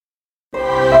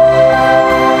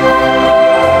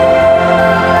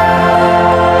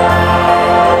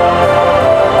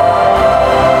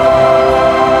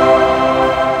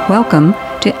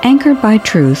Welcome to Anchored by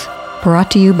Truth,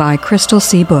 brought to you by Crystal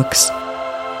C. Books.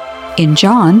 In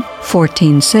John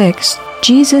 14:6,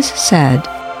 Jesus said,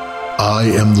 I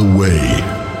am the way,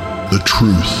 the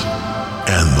truth,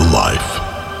 and the life.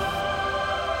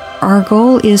 Our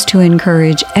goal is to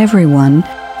encourage everyone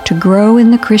to grow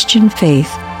in the Christian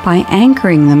faith by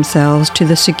anchoring themselves to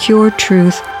the secure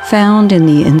truth found in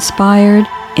the inspired,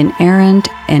 inerrant,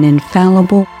 and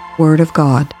infallible Word of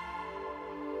God.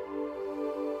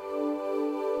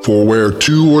 For where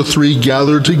 2 or 3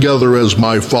 gather together as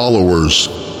my followers,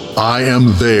 I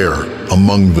am there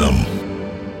among them.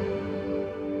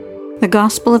 The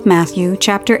Gospel of Matthew,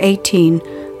 chapter 18,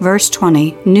 verse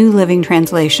 20, New Living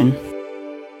Translation.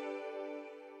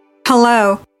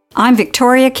 Hello, I'm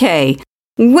Victoria Kay.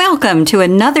 Welcome to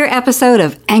another episode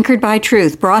of Anchored by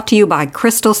Truth, brought to you by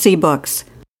Crystal C. Books.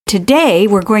 Today,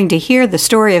 we're going to hear the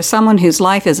story of someone whose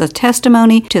life is a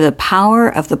testimony to the power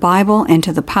of the Bible and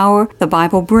to the power the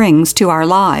Bible brings to our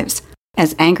lives.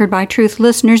 As Anchored by Truth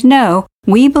listeners know,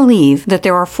 we believe that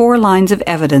there are 4 lines of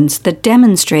evidence that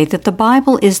demonstrate that the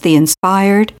Bible is the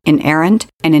inspired, inerrant,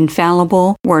 and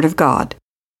infallible Word of God.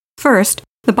 First,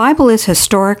 the Bible is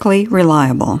historically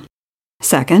reliable.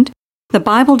 Second, the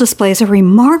Bible displays a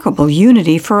remarkable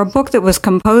unity for a book that was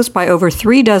composed by over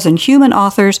 36 human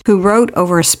authors who wrote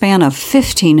over a span of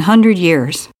 1,500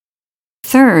 years.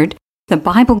 Third, the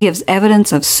Bible gives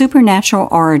evidence of supernatural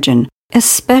origin,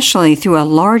 especially through a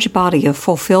large body of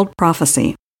fulfilled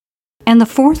prophecy. And the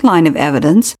 4th line of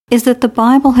evidence is that the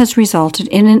Bible has resulted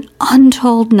in an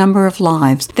untold number of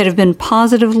lives that have been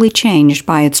positively changed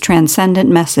by its transcendent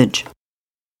message.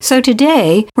 So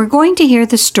today, we're going to hear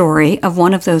the story of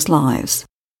one of those lives.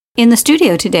 In the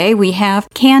studio today, we have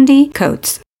Candy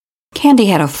Coates. Candy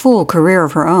had a full career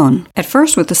of her own, at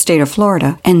first with the state of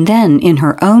Florida, and then in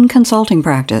her own consulting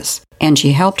practice, and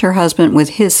she helped her husband with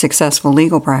his successful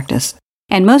legal practice.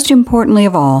 And most importantly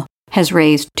of all, has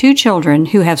raised 2 children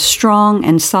who have strong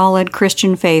and solid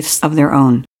Christian faiths of their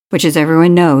own, which, as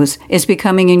everyone knows, is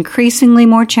becoming increasingly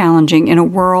more challenging in a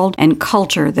world and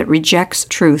culture that rejects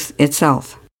truth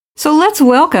itself. So let's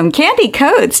welcome Candy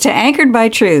Coates to Anchored by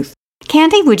Truth.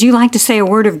 Candy, would you like to say a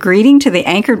word of greeting to the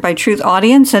Anchored by Truth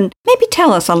audience and maybe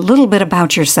tell us a little bit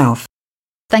about yourself?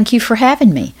 Thank you for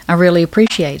having me. I really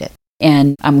appreciate it.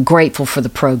 And I'm grateful for the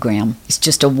program. It's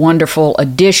just a wonderful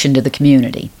addition to the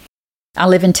community. I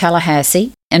live in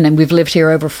Tallahassee, and we've lived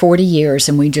here over 40 years,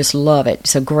 and we just love it.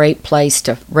 It's a great place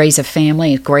to raise a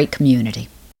family, a great community.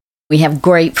 We have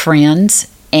great friends,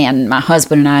 and my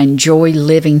husband and I enjoy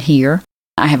living here.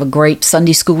 I have a great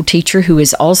Sunday school teacher who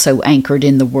is also anchored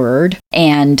in the Word,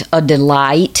 and a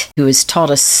delight who has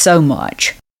taught us so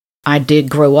much. I did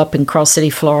grow up in Cross City,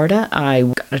 Florida. I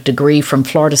got a degree from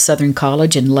Florida Southern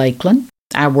College in Lakeland.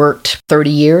 I worked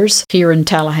 30 years here in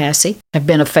Tallahassee. I've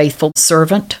been a faithful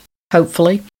servant,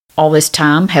 hopefully, all this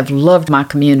time. Have loved my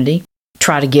community,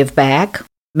 try to give back.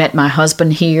 Met my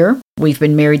husband here. We've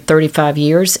been married 35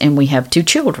 years, and we have 2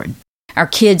 children. Our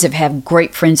kids have had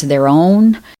great friends of their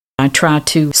own. I try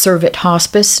to serve at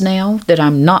hospice now that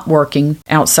I'm not working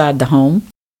outside the home,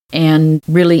 and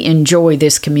really enjoy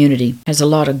this community. Has a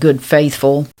lot of good,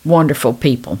 faithful, wonderful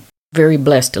people. Very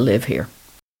blessed to live here.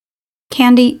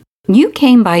 Candy, you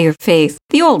came by your faith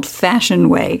the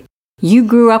old-fashioned way. You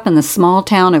grew up in the small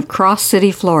town of Cross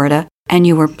City, Florida, and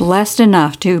you were blessed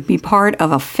enough to be part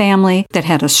of a family that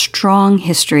had a strong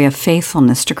history of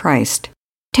faithfulness to Christ.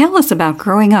 Tell us about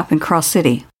growing up in Cross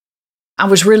City. I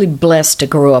was really blessed to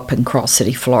grow up in Cross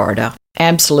City, Florida.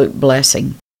 Absolute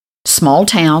blessing. Small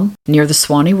town near the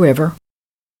Swanee River,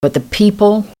 but the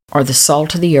people are the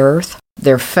salt of the earth.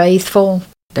 They're faithful.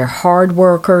 They're hard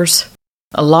workers.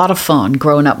 A lot of fun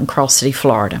growing up in Cross City,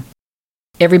 Florida.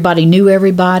 Everybody knew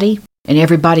everybody, and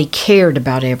everybody cared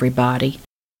about everybody.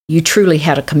 You truly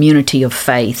had a community of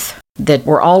faith that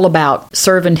were all about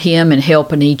serving Him and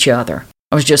helping each other.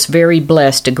 I was just very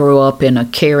blessed to grow up in a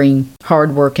caring,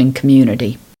 hard-working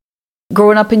community.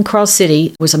 Growing up in Cross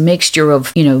City was a mixture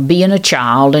of, being a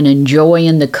child and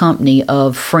enjoying the company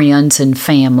of friends and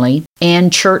family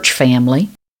and church family.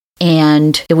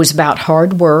 And it was about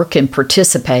hard work and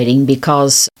participating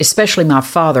because, especially my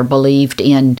father, believed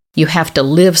in you have to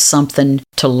live something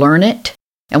to learn it.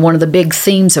 And one of the big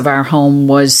themes of our home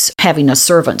was having a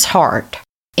servant's heart.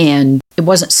 And it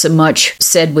wasn't so much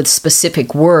said with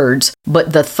specific words,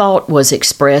 but the thought was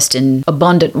expressed in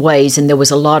abundant ways, and there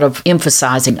was a lot of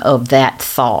emphasizing of that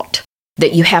thought,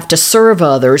 that you have to serve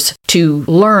others to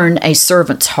learn a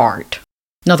servant's heart.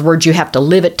 In other words, you have to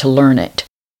live it to learn it.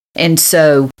 And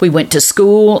so we went to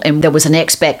school, and there was an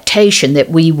expectation that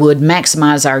we would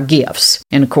maximize our gifts.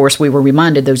 And of course, we were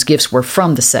reminded those gifts were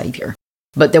from the Savior.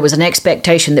 but there was an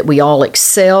expectation that we all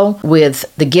excel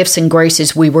with the gifts and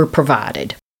graces we were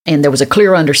provided. And there was a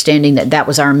clear understanding that that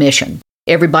was our mission.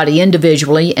 Everybody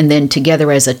individually and then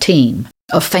together as a team,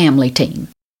 a family team.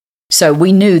 So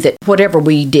we knew that whatever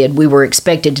we did, we were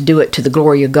expected to do it to the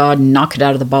glory of God and knock it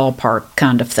out of the ballpark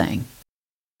kind of thing.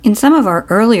 In some of our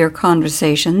earlier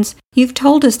conversations, you've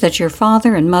told us that your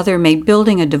father and mother made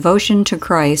building a devotion to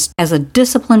Christ as a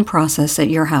disciplined process at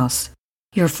your house.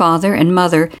 Your father and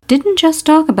mother didn't just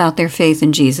talk about their faith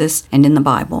in Jesus and in the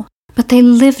Bible, but they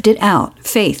lived it out,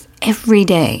 faith, every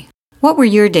day. What were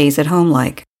your days at home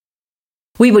like?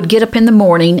 We would get up in the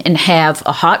morning and have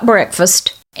a hot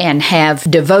breakfast and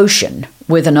have devotion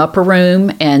with an upper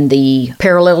room and the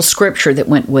parallel scripture that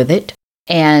went with it.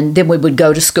 And then we would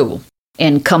go to school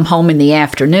and come home in the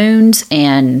afternoons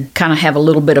and kind of have a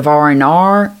little bit of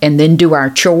R&R and then do our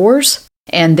chores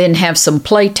and then have some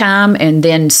playtime and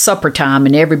then supper time,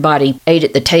 and everybody ate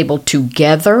at the table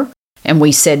together. And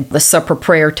we said the supper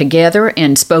prayer together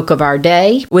and spoke of our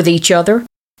day with each other.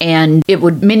 And it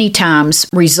would many times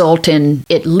result in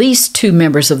at least 2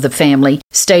 members of the family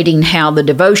stating how the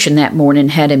devotion that morning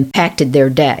had impacted their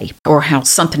day, or how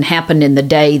something happened in the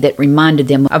day that reminded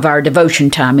them of our devotion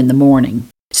time in the morning.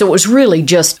 So it was really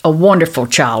just a wonderful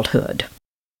childhood.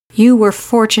 You were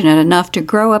fortunate enough to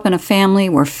grow up in a family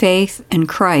where faith and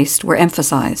Christ were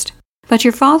emphasized. But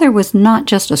your father was not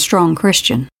just a strong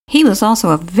Christian. He was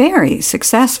also a very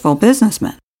successful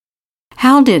businessman.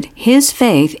 How did his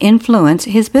faith influence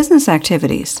his business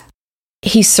activities?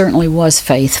 He certainly was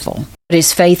faithful.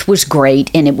 His faith was great,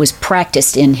 and it was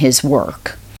practiced in his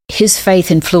work. His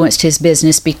faith influenced his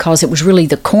business because it was really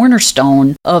the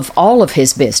cornerstone of all of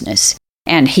his business.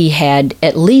 And he had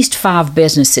at least 5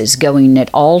 businesses going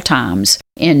at all times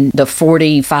in the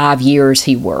 45 years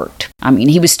he worked. I mean,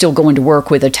 he was still going to work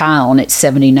with a tie on at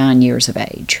 79 years of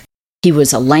age. He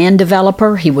was a land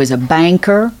developer. He was a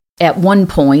banker. At one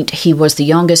point, he was the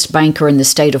youngest banker in the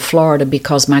state of Florida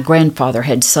because my grandfather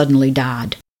had suddenly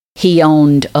died. He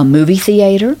owned a movie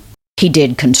theater. He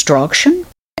did construction.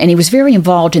 And he was very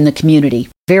involved in the community,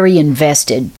 very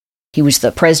invested. He was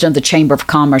the president of the Chamber of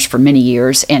Commerce for many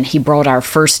years, and he brought our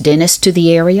first dentist to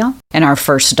the area and our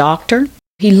first doctor.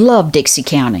 He loved Dixie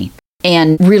County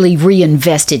and really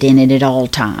reinvested in it at all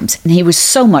times. And he was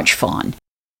so much fun.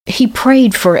 He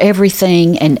prayed for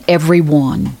everything and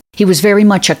everyone. He was very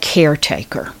much a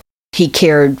caretaker. He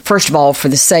cared, first of all, for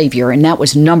the Savior, and that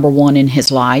was number 1 in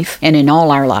his life and in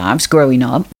all our lives growing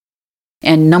up.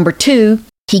 And number 2,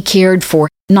 he cared for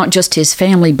not just his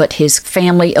family, but his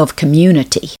family of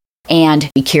community. And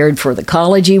he cared for the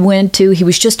college he went to. He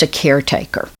was just a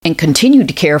caretaker and continued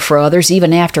to care for others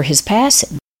even after his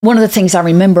passing. One of the things I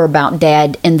remember about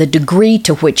Dad and the degree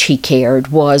to which he cared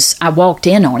was I walked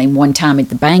in on him one time at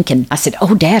the bank and I said,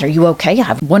 "Oh, Dad, are you okay?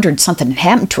 I've wondered something had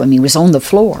happened to him. He was on the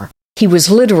floor." He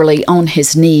was literally on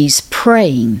his knees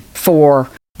praying for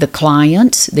the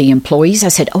clients, the employees. I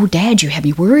said, "Oh, Dad, you had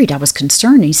me worried. I was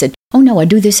concerned." He said, "Oh, no, I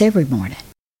do this every morning."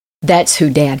 That's who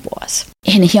Dad was.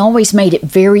 And he always made it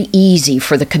very easy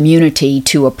for the community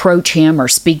to approach him or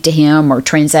speak to him or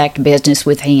transact business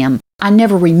with him. I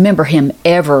never remember him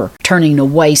ever turning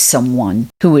away someone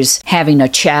who was having a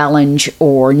challenge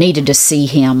or needed to see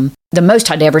him. The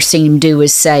most I'd ever seen him do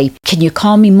is say, "Can you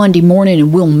call me Monday morning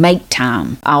and we'll make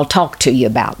time? I'll talk to you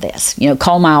about this.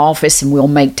 Call my office and we'll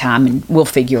make time and we'll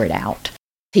figure it out."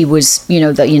 He was,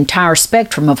 the entire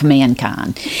spectrum of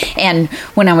mankind. And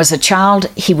when I was a child,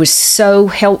 he was so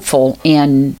helpful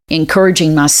in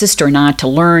encouraging my sister and I to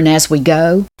learn as we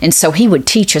go. And so he would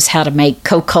teach us how to make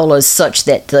Coca-Colas such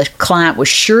that the client was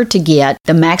sure to get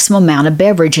the maximum amount of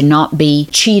beverage and not be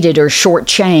cheated or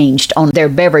shortchanged on their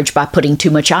beverage by putting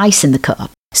too much ice in the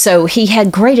cup. So he had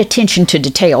great attention to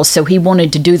detail, so he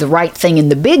wanted to do the right thing in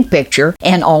the big picture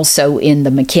and also in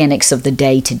the mechanics of the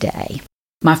day-to-day.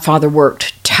 My father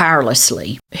worked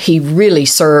tirelessly. He really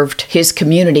served his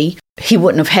community. He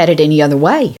wouldn't have had it any other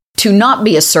way. To not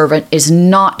be a servant is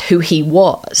not who he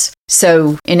was.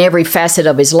 So in every facet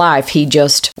of his life, he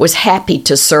just was happy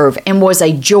to serve and was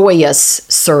a joyous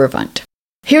servant.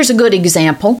 Here's a good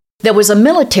example. There was a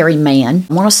military man,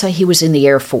 I want to say he was in the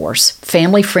Air Force,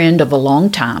 family friend of a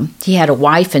long time. He had a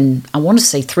wife and I want to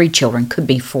say 3 children, could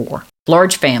be 4.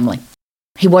 Large family.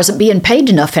 He wasn't being paid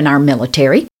enough in our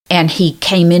military. And he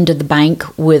came into the bank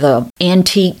with an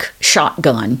antique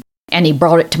shotgun, and he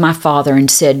brought it to my father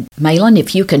and said, "Malin,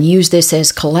 if you can use this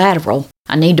as collateral,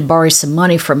 I need to borrow some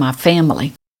money for my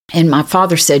family." And my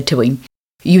father said to him,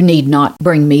 "You need not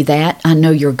bring me that. I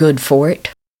know you're good for it."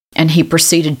 And he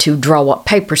proceeded to draw up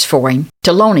papers for him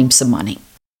to loan him some money.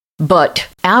 But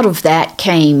out of that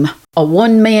came a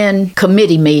one-man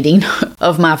committee meeting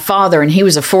of my father, and he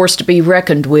was a force to be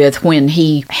reckoned with when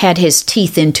he had his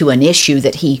teeth into an issue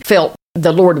that he felt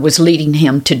the Lord was leading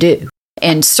him to do.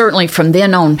 And certainly from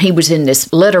then on, he was in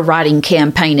this letter-writing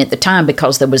campaign at the time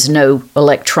because there was no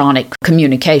electronic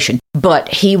communication. But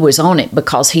he was on it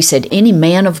because he said any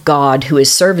man of God who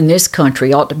is serving this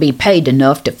country ought to be paid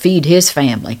enough to feed his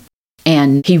family.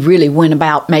 And he really went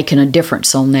about making a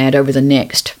difference on that over the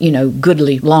next,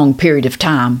 goodly long period of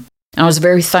time. And I was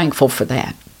very thankful for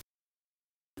that.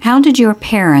 How did your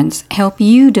parents help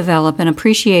you develop an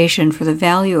appreciation for the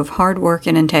value of hard work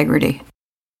and integrity?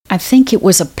 I think it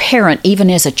was apparent, even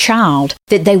as a child,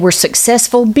 that they were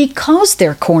successful because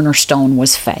their cornerstone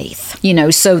was faith.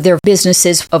 So their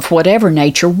businesses of whatever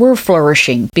nature were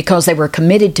flourishing because they were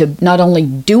committed to not only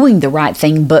doing the right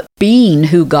thing, but being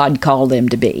who God called them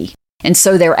to be. And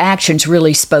so their actions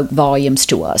really spoke volumes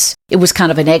to us. It was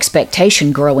kind of an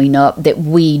expectation growing up that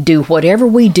we do whatever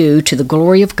we do to the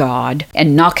glory of God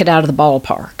and knock it out of the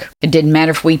ballpark. It didn't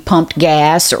matter if we pumped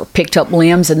gas or picked up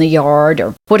limbs in the yard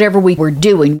or whatever we were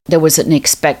doing, there was an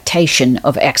expectation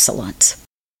of excellence.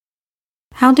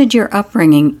 How did your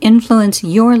upbringing influence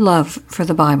your love for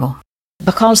the Bible?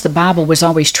 Because the Bible was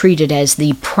always treated as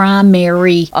the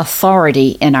primary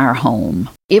authority in our home,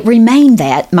 it remained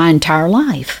that my entire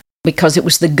life. Because it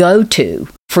was the go-to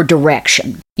for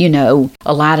direction. A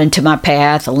light unto my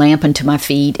path, a lamp unto my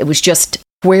feet. It was just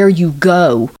where you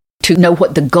go to know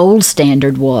what the gold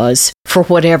standard was for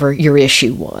whatever your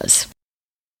issue was.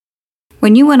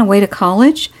 When you went away to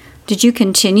college, did you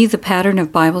continue the pattern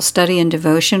of Bible study and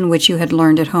devotion which you had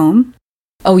learned at home?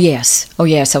 Oh, yes.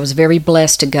 I was very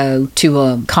blessed to go to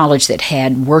a college that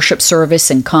had worship service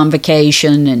and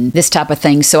convocation and this type of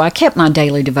thing. So I kept my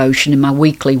daily devotion and my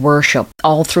weekly worship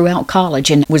all throughout college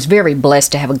and was very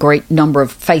blessed to have a great number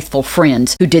of faithful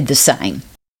friends who did the same.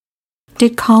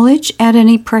 Did college add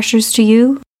any pressures to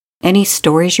you? Any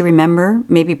stories you remember,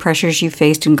 maybe pressures you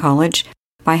faced in college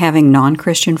by having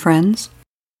non-Christian friends?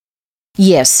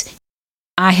 Yes.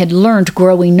 I had learned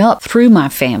growing up through my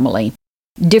family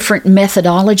different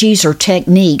methodologies or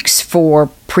techniques for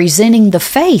presenting the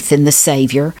faith in the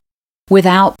Savior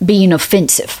without being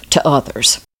offensive to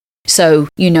others. So,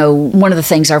 one of the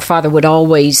things our Father would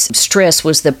always stress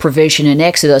was the provision in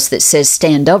Exodus that says,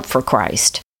 stand up for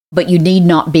Christ, but you need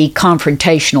not be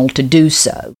confrontational to do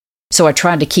so. So I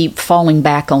tried to keep falling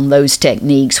back on those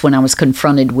techniques when I was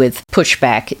confronted with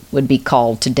pushback, it would be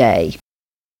called today.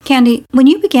 Candy, when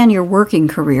you began your working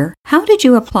career, how did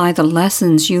you apply the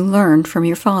lessons you learned from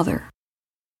your father?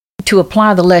 To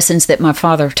apply the lessons that my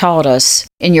father taught us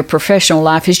in your professional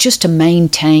life is just to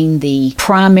maintain the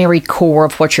primary core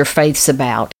of what your faith's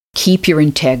about. Keep your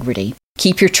integrity.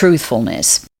 Keep your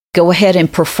truthfulness. Go ahead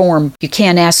and perform. You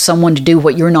can't ask someone to do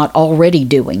what you're not already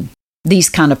doing. These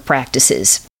kind of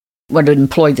practices would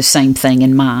employ the same thing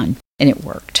in mine, and it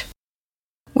worked.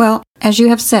 Well, as you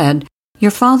have said, your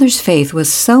father's faith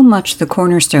was so much the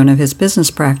cornerstone of his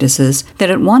business practices that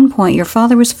at one point your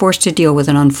father was forced to deal with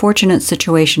an unfortunate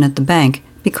situation at the bank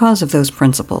because of those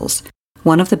principles.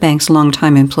 One of the bank's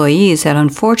longtime employees had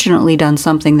unfortunately done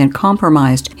something that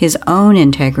compromised his own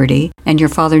integrity, and your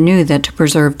father knew that to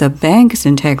preserve the bank's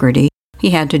integrity,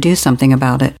 he had to do something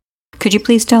about it. Could you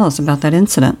please tell us about that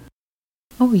incident?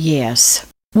 Oh, yes.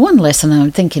 One lesson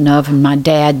I'm thinking of in my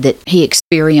dad that he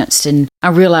experienced, and I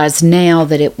realize now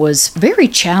that it was very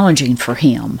challenging for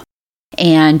him.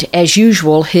 And as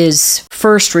usual, his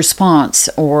first response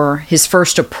or his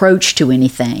first approach to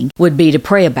anything would be to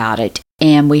pray about it.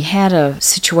 And we had a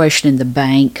situation in the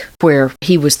bank where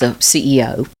he was the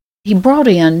CEO. He brought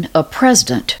in a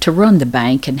president to run the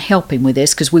bank and help him with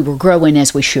this because we were growing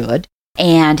as we should.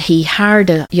 And he hired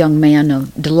a young man, a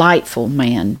delightful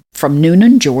man from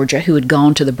Noonan, Georgia, who had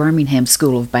gone to the Birmingham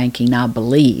School of Banking, I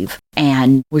believe,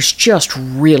 and was just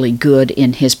really good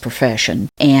in his profession,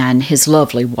 and his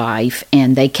lovely wife,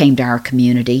 and they came to our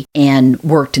community and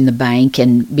worked in the bank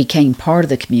and became part of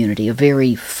the community, a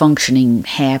very functioning,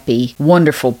 happy,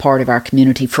 wonderful part of our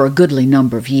community for a goodly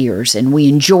number of years. And we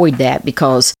enjoyed that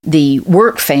because the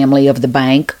work family of the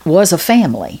bank was a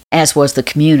family, as was the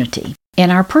community. And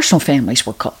our personal families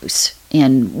were close,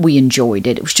 and we enjoyed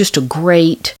it. It was just a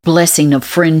great blessing of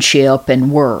friendship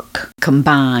and work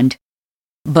combined.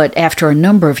 But after a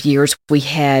number of years, we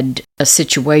had a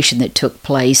situation that took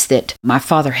place that my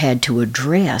father had to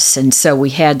address. And so we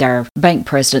had our bank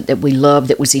president that we loved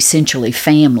that was essentially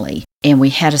family. And we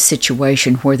had a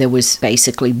situation where there was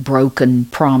basically broken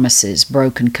promises,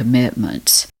 broken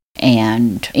commitments,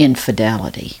 and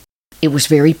infidelity. it was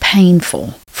very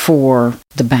painful for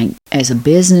the bank as a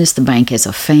business, the bank as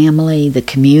a family, the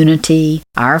community,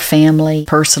 our family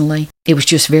personally. It was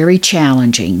just very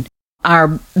challenging.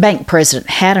 Our bank president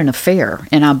had an affair,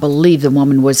 and I believe the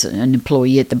woman was an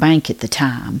employee at the bank at the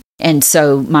time. And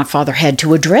so my father had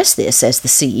to address this as the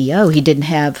CEO. He didn't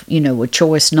have, a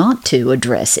choice not to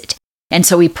address it. And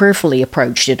so he prayerfully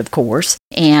approached it, of course,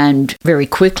 and very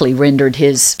quickly rendered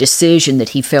his decision that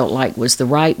he felt like was the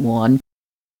right one.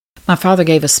 My father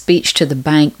gave a speech to the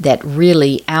bank that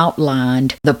really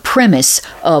outlined the premise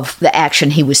of the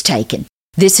action he was taking.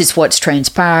 This is what's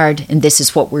transpired, and this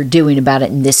is what we're doing about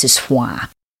it, and this is why.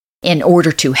 In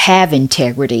order to have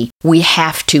integrity, we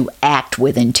have to act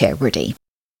with integrity.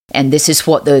 And this is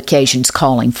what the occasion's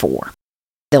calling for.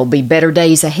 There'll be better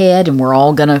days ahead, and we're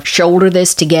all going to shoulder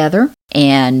this together.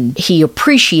 And he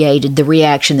appreciated the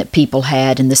reaction that people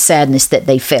had and the sadness that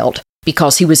they felt,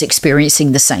 because he was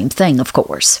experiencing the same thing, of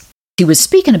course. He was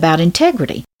speaking about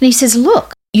integrity. And he says,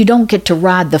 look, you don't get to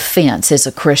ride the fence as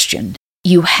a Christian.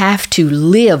 You have to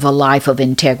live a life of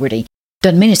integrity.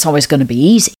 Doesn't mean it's always going to be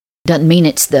easy. Doesn't mean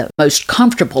it's the most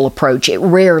comfortable approach. It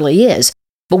rarely is.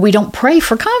 But we don't pray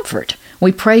for comfort.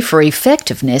 We pray for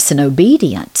effectiveness and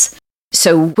obedience.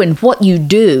 So when what you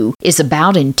do is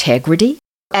about integrity,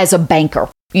 as a banker,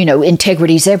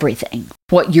 integrity is everything.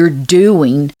 What you're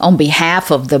doing on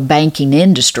behalf of the banking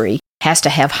industry has to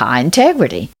have high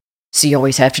integrity. So you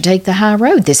always have to take the high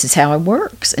road. This is how it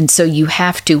works. And so you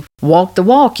have to walk the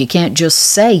walk. You can't just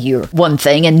say you're one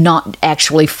thing and not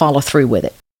actually follow through with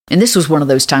it. And this was one of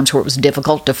those times where it was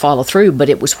difficult to follow through, but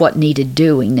it was what needed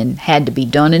doing and had to be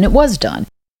done, and it was done.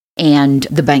 And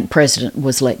the bank president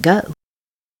was let go.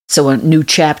 So a new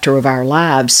chapter of our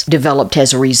lives developed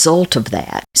as a result of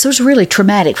that. So it was really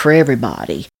traumatic for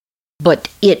everybody, but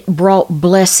it brought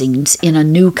blessings in a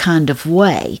new kind of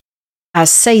way. I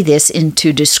say this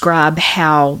to describe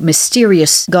how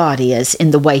mysterious God is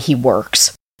in the way He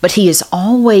works, but He is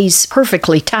always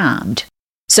perfectly timed.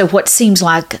 So what seems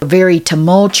like a very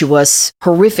tumultuous,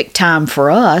 horrific time for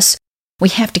us, we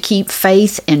have to keep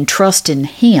faith and trust in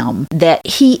Him that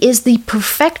He is the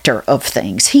perfecter of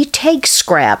things. He takes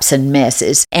scraps and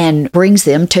messes and brings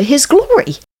them to His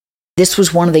glory. This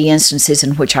was one of the instances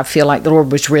in which I feel like the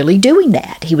Lord was really doing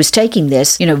that. He was taking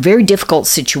this, very difficult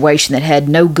situation that had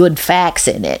no good facts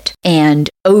in it, and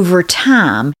over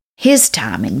time, His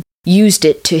timing used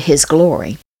it to His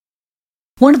glory.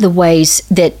 One of the ways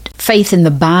that faith in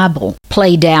the Bible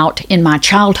played out in my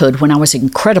childhood when I was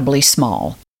incredibly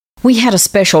small, we had a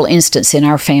special instance in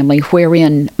our family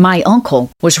wherein my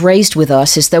uncle was raised with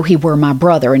us as though he were my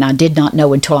brother, and I did not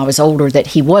know until I was older that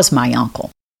he was my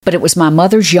uncle. But it was my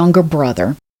mother's younger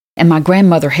brother, and my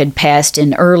grandmother had passed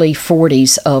in early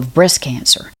 40s of breast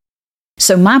cancer.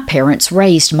 So my parents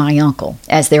raised my uncle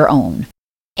as their own.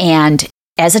 And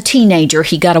as a teenager,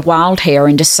 he got a wild hair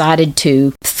and decided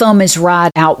to thumb his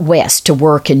ride out west to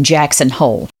work in Jackson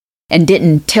Hole, and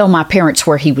didn't tell my parents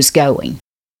where he was going.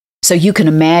 So you can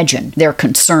imagine their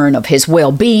concern of his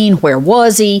well-being. Where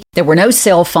was he? There were no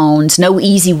cell phones, no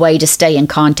easy way to stay in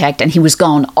contact, and he was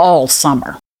gone all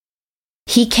summer.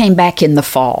 He came back in the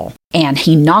fall, and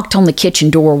he knocked on the kitchen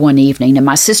door one evening, and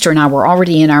my sister and I were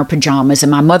already in our pajamas,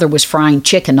 and my mother was frying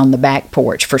chicken on the back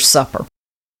porch for supper.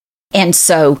 And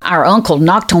so our uncle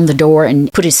knocked on the door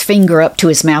and put his finger up to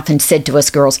his mouth and said to us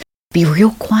girls, "Be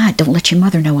real quiet, don't let your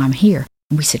mother know I'm here."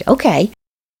 And we said, "Okay."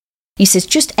 He says,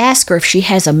 "Just ask her if she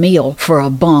has a meal for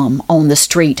a bum on the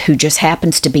street who just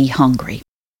happens to be hungry."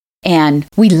 And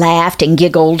we laughed and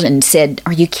giggled and said,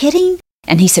 "Are you kidding?"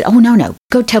 And he said, "Oh, no,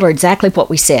 go tell her exactly what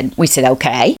we said." We said,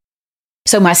 "Okay."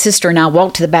 So my sister and I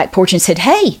walked to the back porch and said,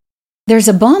 "Hey, there's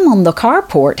a bum on the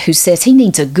carport who says he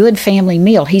needs a good family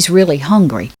meal. He's really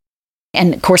hungry."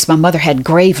 And of course, my mother had a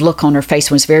grave look on her face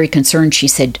and was very concerned. She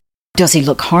said, "Does he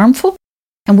look harmful?"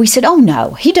 And we said, "Oh,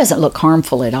 no, he doesn't look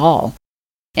harmful at all."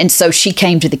 And so she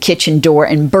came to the kitchen door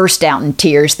and burst out in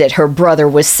tears that her brother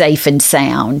was safe and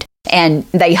sound. And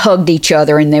they hugged each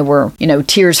other, and there were,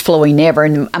 tears flowing ever.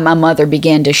 And my mother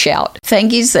began to shout,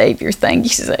 "Thank you, Savior. Thank you,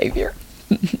 Savior."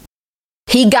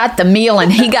 He got the meal,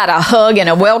 and he got a hug and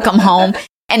a welcome home.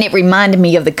 And it reminded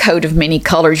me of the coat of many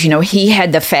colors. He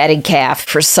had the fatted calf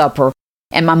for supper,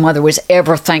 and my mother was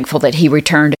ever thankful that he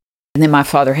returned. And then my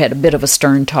father had a bit of a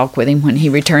stern talk with him when he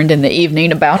returned in the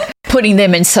evening about putting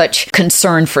them in such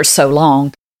concern for so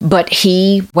long. But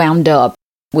he wound up,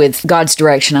 with God's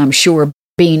direction, I'm sure,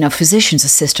 being a physician's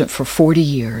assistant for 40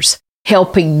 years,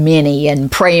 helping many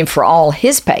and praying for all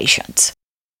his patients.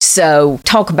 So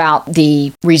talk about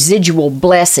the residual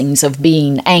blessings of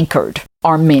being anchored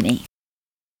are many.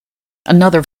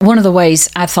 Another One of the ways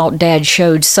I thought Dad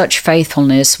showed such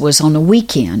faithfulness was on a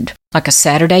weekend, like a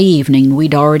Saturday evening.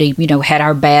 We'd already, had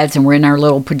our baths and were in our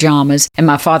little pajamas, and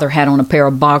my father had on a pair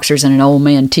of boxers and an old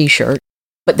man t-shirt.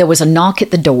 But there was a knock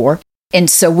at the door, and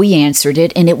so we answered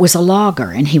it, and it was a logger,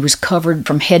 and he was covered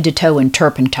from head to toe in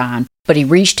turpentine. But he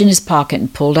reached in his pocket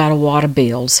and pulled out a wad of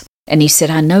bills. And he said,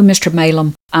 "I know, Mr.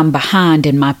 Malum, I'm behind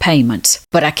in my payments,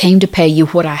 but I came to pay you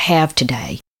what I have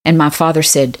today." And my father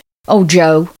said, "Oh,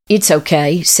 Joe, it's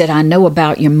okay." He said, "I know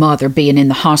about your mother being in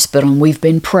the hospital, and we've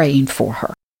been praying for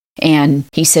her." And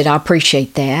he said, "I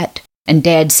appreciate that." And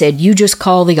Dad said, "You just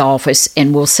call the office,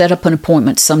 and we'll set up an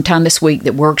appointment sometime this week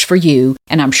that works for you,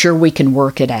 and I'm sure we can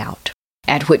work it out."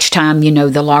 At which time,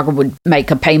 the logger would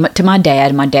make a payment to my dad,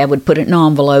 and my dad would put it in an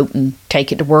envelope and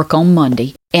take it to work on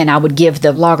Monday. And I would give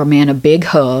the logger man a big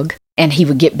hug, and he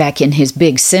would get back in his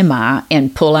big semi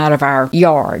and pull out of our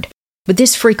yard. But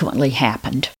this frequently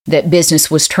happened, that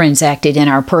business was transacted in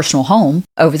our personal home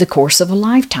over the course of a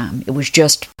lifetime. It was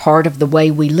just part of the way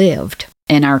we lived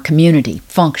and our community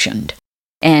functioned.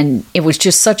 And it was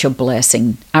just such a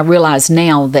blessing. I realize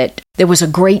now that there was a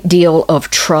great deal of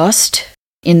trust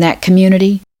in that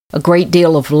community, a great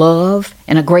deal of love,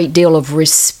 and a great deal of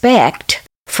respect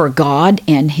for God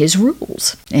and His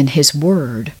rules and His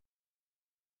Word.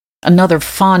 Another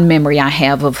fond memory I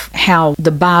have of how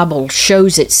the Bible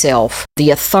shows itself, the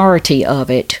authority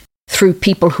of it, through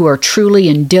people who are truly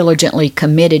and diligently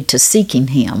committed to seeking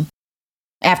Him.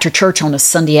 After church on a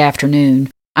Sunday afternoon,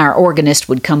 our organist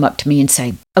would come up to me and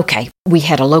say, "Okay, we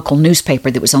had a local newspaper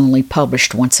that was only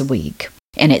published once a week.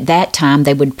 And at that time,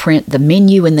 they would print the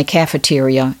menu in the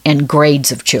cafeteria and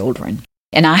grades of children.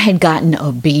 And I had gotten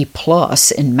a B+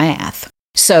 in math.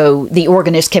 So the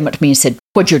organist came up to me and said,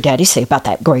 "What'd your daddy say about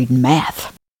that grade in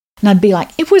math?" And I'd be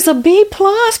like, "It was a B+,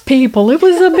 people. It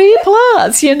was a B+,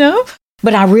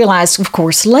 But I realized, of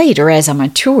course, later as I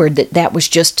matured that was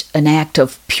just an act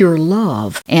of pure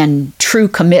love and true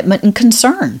commitment and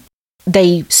concern.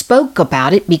 They spoke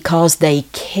about it because they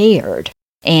cared.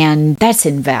 And that's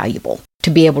invaluable,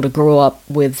 to be able to grow up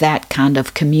with that kind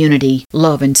of community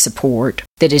love and support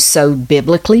that is so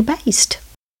biblically based.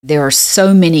 There are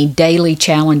so many daily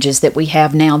challenges that we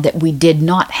have now that we did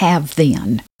not have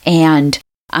then. And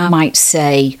I might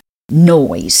say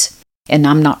noise, and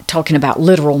I'm not talking about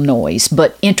literal noise,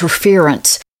 but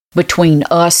interference between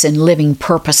us and living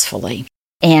purposefully.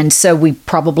 And so we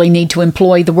probably need to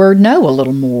employ the word no a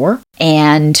little more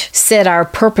and set our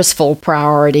purposeful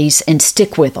priorities and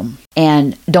stick with them.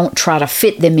 And don't try to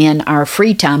fit them in our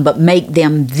free time, but make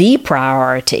them the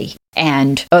priority,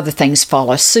 and other things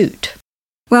follow suit.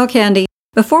 Well, Candy,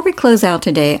 before we close out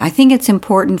today, I think it's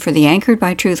important for the Anchored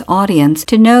by Truth audience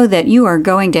to know that you are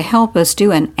going to help us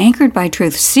do an Anchored by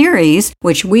Truth series,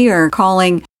 which we are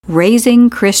calling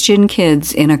Raising Christian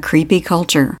Kids in a Creepy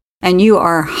Culture. And you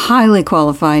are highly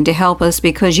qualified to help us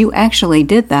because you actually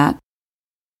did that.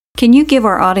 Can you give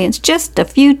our audience just a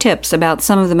few tips about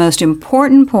some of the most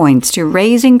important points to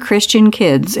raising Christian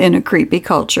kids in a creepy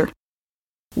culture?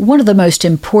 One of the most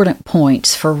important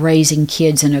points for raising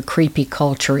kids in a creepy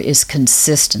culture is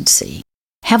consistency.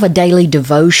 Have a daily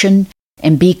devotion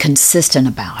and be consistent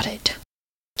about it.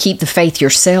 Keep the faith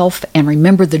yourself and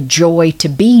remember the joy to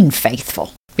being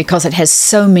faithful because it has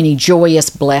so many joyous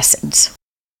blessings.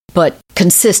 But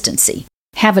consistency.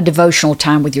 Have a devotional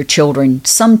time with your children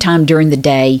sometime during the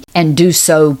day and do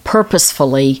so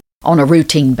purposefully on a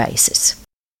routine basis.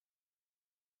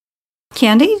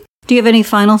 Candy, do you have any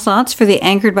final thoughts for the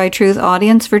Anchored by Truth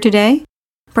audience for today?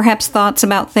 Perhaps thoughts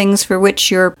about things for which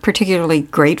you're particularly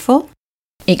grateful?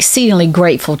 Exceedingly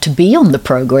grateful to be on the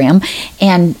program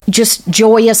and just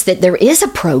joyous that there is a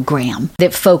program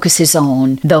that focuses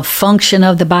on the function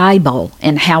of the Bible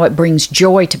and how it brings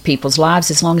joy to people's lives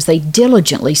as long as they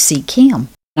diligently seek Him.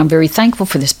 I'm very thankful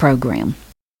for this program.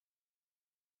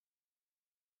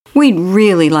 We'd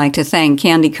really like to thank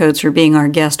Candy Coates for being our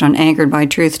guest on Anchored by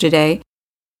Truth today.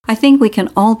 I think we can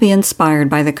all be inspired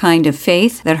by the kind of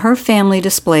faith that her family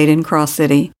displayed in Cross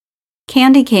City.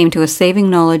 Candy came to a saving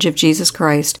knowledge of Jesus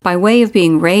Christ by way of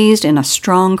being raised in a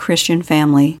strong Christian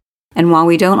family. And while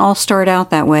we don't all start out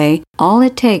that way, all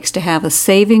it takes to have a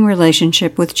saving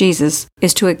relationship with Jesus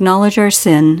is to acknowledge our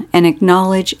sin and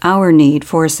acknowledge our need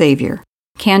for a Savior.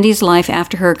 Candy's life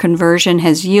after her conversion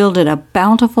has yielded a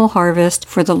bountiful harvest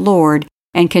for the Lord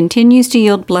and continues to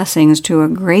yield blessings to a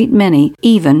great many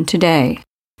even today.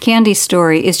 Candy's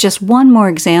story is just one more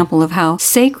example of how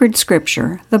sacred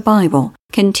scripture, the Bible,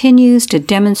 continues to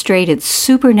demonstrate its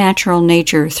supernatural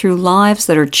nature through lives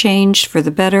that are changed for the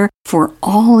better for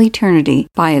all eternity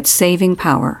by its saving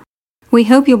power. We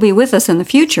hope you'll be with us in the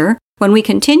future when we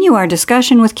continue our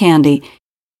discussion with Candy.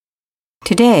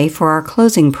 Today, for our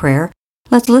closing prayer,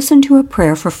 let's listen to a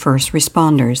prayer for first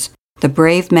responders, the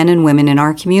brave men and women in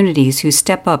our communities who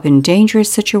step up in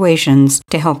dangerous situations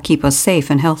to help keep us safe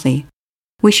and healthy.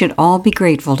 We should all be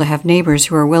grateful to have neighbors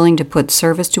who are willing to put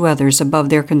service to others above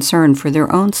their concern for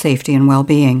their own safety and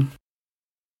well-being.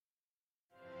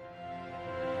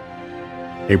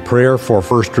 A prayer for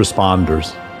first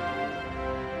responders.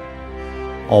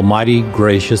 Almighty,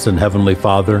 gracious, and heavenly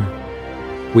Father,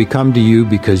 we come to you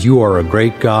because you are a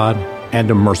great God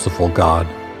and a merciful God.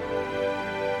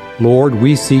 Lord,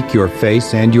 we seek your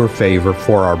face and your favor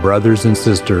for our brothers and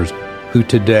sisters who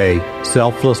today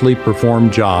selflessly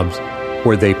perform jobs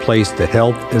where they place the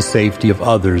health and safety of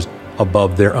others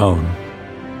above their own.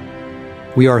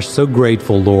 We are so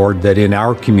grateful, Lord, that in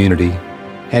our community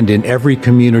and in every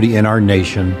community in our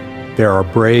nation, there are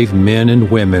brave men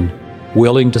and women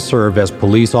willing to serve as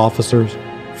police officers,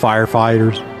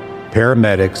 firefighters,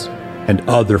 paramedics, and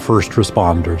other first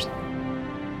responders.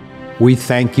 We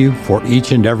thank you for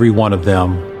each and every one of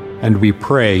them, and we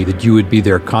pray that you would be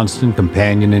their constant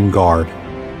companion and guard.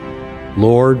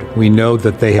 Lord, we know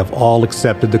that they have all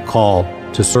accepted the call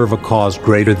to serve a cause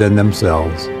greater than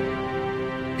themselves.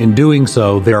 In doing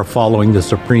so, they are following the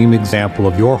supreme example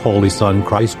of your Holy Son,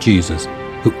 Christ Jesus,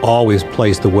 who always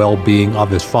placed the well-being of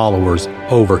his followers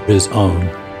over his own.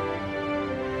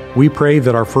 We pray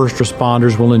that our first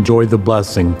responders will enjoy the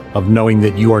blessing of knowing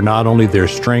that you are not only their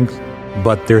strength,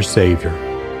 but their Savior.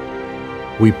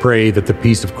 We pray that the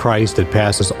peace of Christ that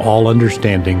passes all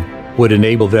understanding would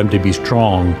enable them to be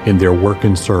strong in their work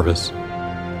and service.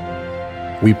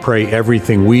 We pray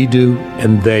everything we do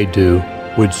and they do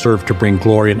would serve to bring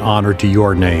glory and honor to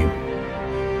your name.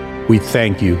 We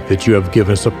thank you that you have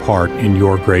given us a part in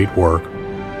your great work.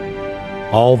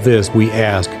 All this we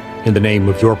ask in the name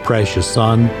of your precious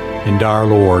Son and our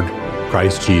Lord,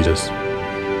 Christ Jesus.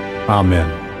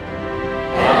 Amen.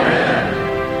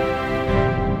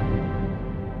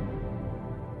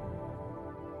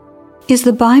 Is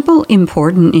the Bible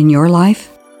important in your life?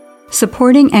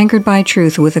 Supporting Anchored by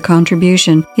Truth with a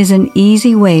contribution is an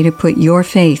easy way to put your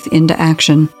faith into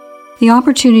action. The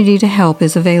opportunity to help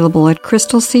is available at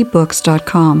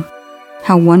crystalseabooks.com.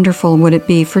 How wonderful would it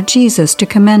be for Jesus to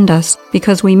commend us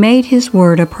because we made His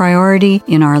Word a priority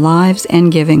in our lives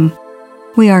and giving.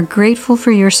 We are grateful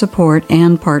for your support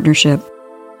and partnership.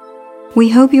 We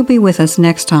hope you'll be with us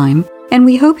next time, and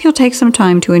we hope you'll take some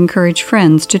time to encourage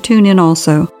friends to tune in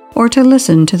also, or to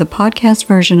listen to the podcast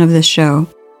version of this show.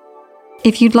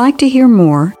 If you'd like to hear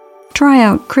more, try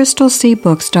out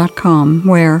crystalseabooks.com,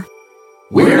 where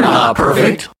we're not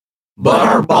perfect, but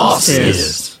our boss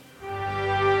is.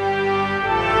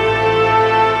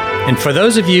 And for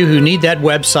those of you who need that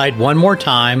website one more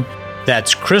time,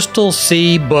 that's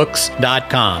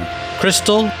crystalseabooks.com.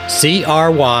 Crystal,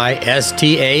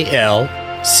 CRYSTAL,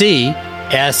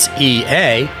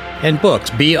 CSEA, and books,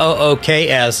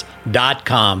 BOOKS.com.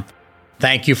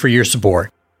 Thank you for your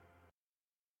support.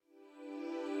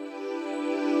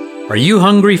 Are you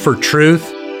hungry for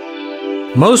truth?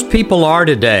 Most people are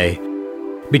today.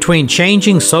 Between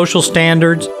changing social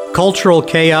standards, cultural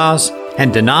chaos,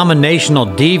 and denominational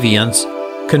deviance,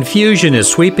 confusion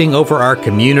is sweeping over our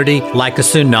community like a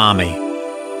tsunami.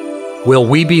 Will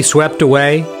we be swept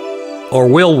away, or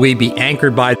will we be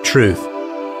anchored by truth?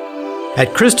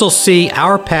 At Crystal Sea,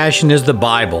 our passion is the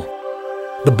Bible.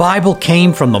 The Bible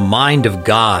came from the mind of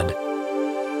God.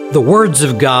 The words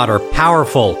of God are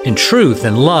powerful in truth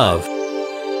and love.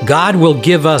 God will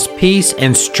give us peace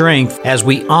and strength as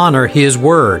we honor His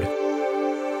Word.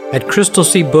 At Crystal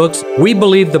Sea Books, we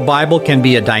believe the Bible can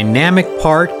be a dynamic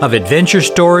part of adventure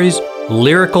stories,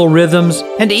 lyrical rhythms,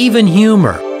 and even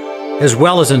humor, as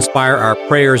well as inspire our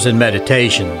prayers and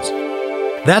meditations.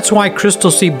 That's why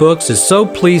Crystal Sea Books is so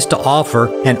pleased to offer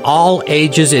an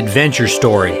all-ages adventure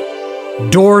story,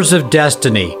 Doors of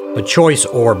Destiny, a choice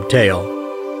orb tale.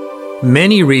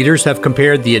 Many readers have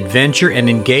compared the adventure and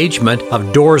engagement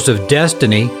of Doors of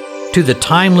Destiny to the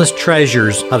timeless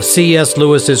treasures of C.S.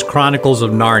 Lewis's Chronicles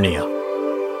of Narnia.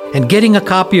 And getting a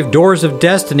copy of Doors of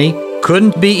Destiny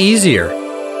couldn't be easier.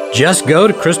 Just go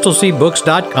to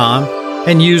crystalseabooks.com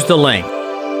and use the link.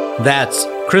 That's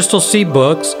Crystal Sea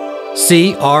Books,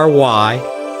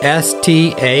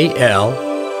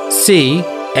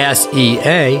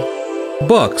 CRYSTALCSEA,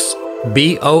 books,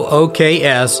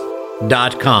 BOOKS.com.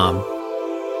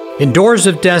 In Doors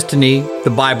of Destiny, the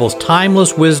Bible's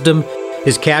timeless wisdom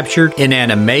is captured in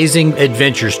an amazing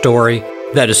adventure story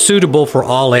that is suitable for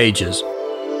all ages.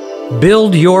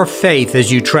 Build your faith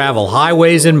as you travel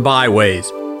highways and byways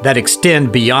that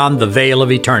extend beyond the veil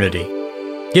of eternity.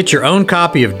 Get your own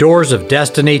copy of Doors of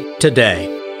Destiny today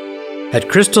at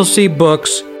Crystal Sea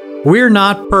Books, We're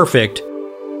not perfect,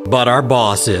 but our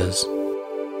boss is.